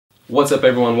What's up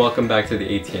everyone, welcome back to the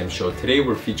ATM Show. Today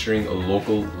we're featuring a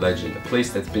local legend, a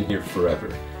place that's been here forever.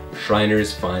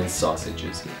 Schreiner's Fine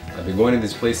Sausages. I've been going to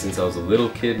this place since I was a little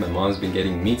kid. My mom's been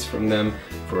getting meats from them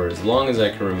for as long as I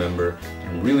can remember.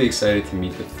 I'm really excited to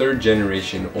meet the third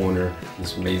generation owner of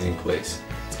this amazing place.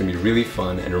 It's gonna be really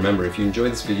fun, and remember, if you enjoy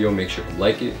this video, make sure to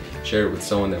like it, share it with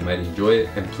someone that might enjoy it,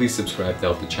 and please subscribe to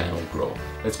help the channel grow.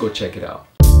 Let's go check it out.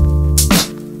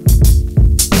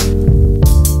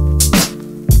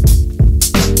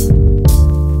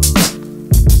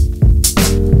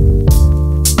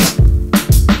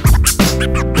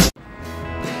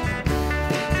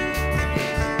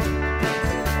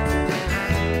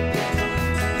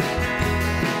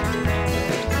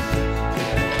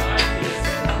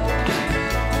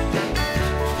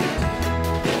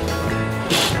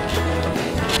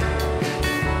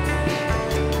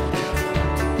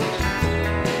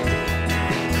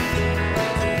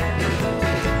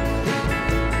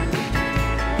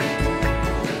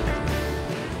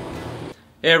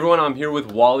 Hey everyone, I'm here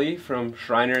with Wally from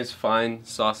Schreiner's Fine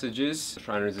Sausages.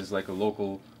 Schreiner's is like a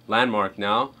local landmark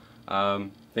now.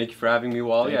 Thank you for having me,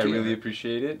 Wally. I really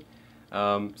appreciate it.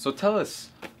 So tell us,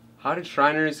 how did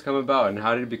Schreiner's come about and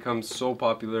how did it become so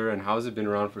popular and how has it been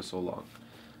around for so long?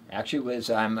 Actually,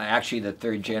 I'm actually the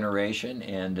third generation,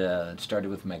 and it started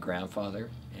with my grandfather,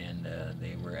 and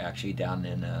they were actually down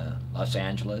in Los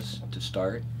Angeles to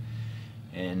start,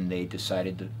 and they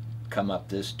decided to come up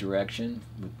this direction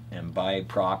and buy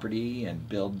property and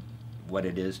build what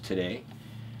it is today.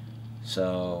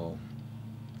 So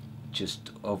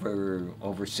just over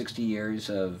 60 years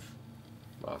of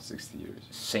 60 years.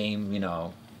 Same,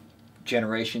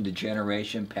 generation to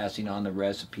generation, passing on the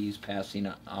recipes, passing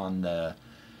on the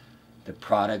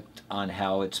product, on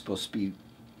how it's supposed to be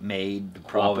made, the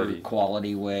proper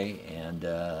quality way, and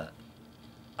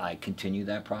I continue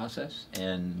that process,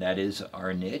 and that is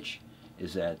our niche.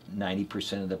 Is that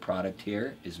 90% of the product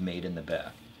here is made in the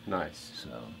back. Nice. So,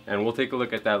 and we'll take a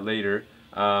look at that later.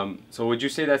 So would you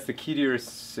say that's the key to your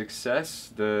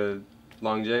success? The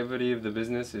longevity of the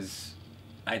business is?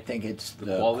 I think it's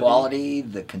the quality,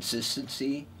 the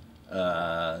consistency,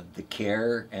 the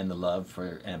care, and the love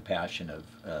for and passion of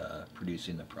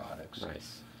producing the products.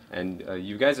 Nice. And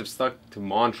you guys have stuck to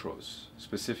Montrose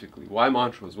specifically. Why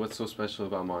Montrose? What's so special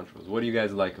about Montrose? What do you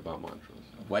guys like about Montrose?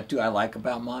 What do I like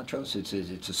about Montrose? It's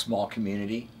a small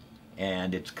community,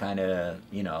 and it's kind of,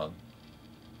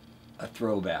 a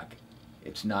throwback.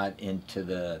 It's not into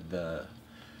the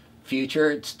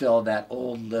future. It's still that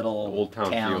old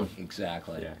town feel.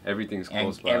 Exactly. Yeah, everything's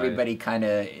close by. Everybody kind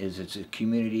of it's a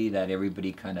community that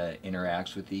everybody kind of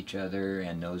interacts with each other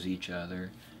and knows each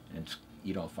other, and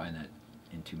you don't find that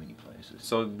in too many places.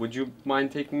 So would you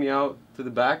mind taking me out to the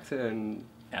back and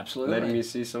absolutely letting me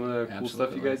see some of the cool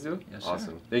stuff you guys do? Yes,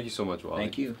 awesome. Sir. Thank you so much, Wally.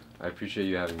 Thank you. I appreciate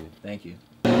you having me. Thank you.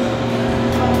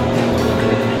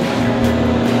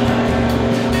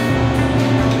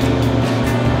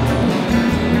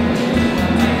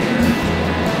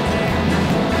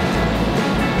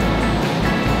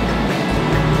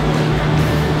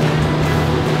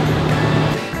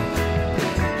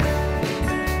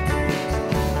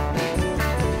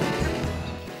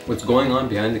 What's going on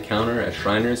behind the counter at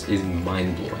Schreiner's is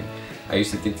mind-blowing. I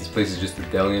used to think this place is just a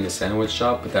deli and a sandwich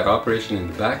shop, but that operation in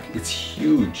the back, it's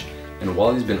huge. And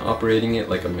Wally's been operating it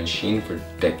like a machine for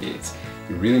decades.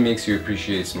 It really makes you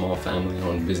appreciate small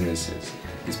family-owned businesses.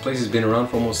 This place has been around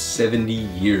for almost 70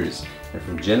 years, and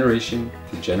from generation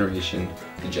to generation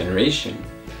to generation,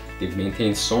 they've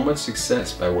maintained so much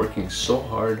success by working so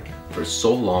hard for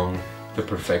so long to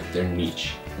perfect their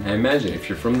niche. And I imagine if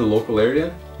you're from the local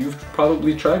area, you've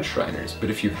probably tried Schreiner's, but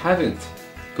if you haven't,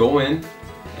 go in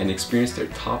and experience their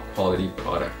top quality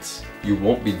products. You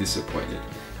won't be disappointed.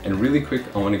 And really quick,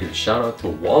 I want to give a shout out to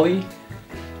Wally.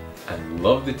 I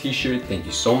love the t-shirt, thank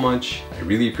you so much. I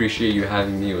really appreciate you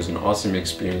having me. It was an awesome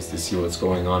experience to see what's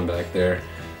going on back there.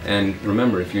 And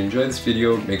remember, if you enjoyed this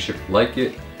video, make sure to like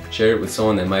it, share it with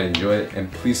someone that might enjoy it,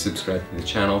 and please subscribe to the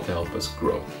channel to help us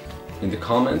grow. In the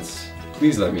comments,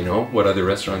 please let me know what other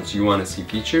restaurants you want to see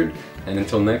featured. And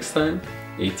until next time,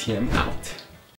 ATM out.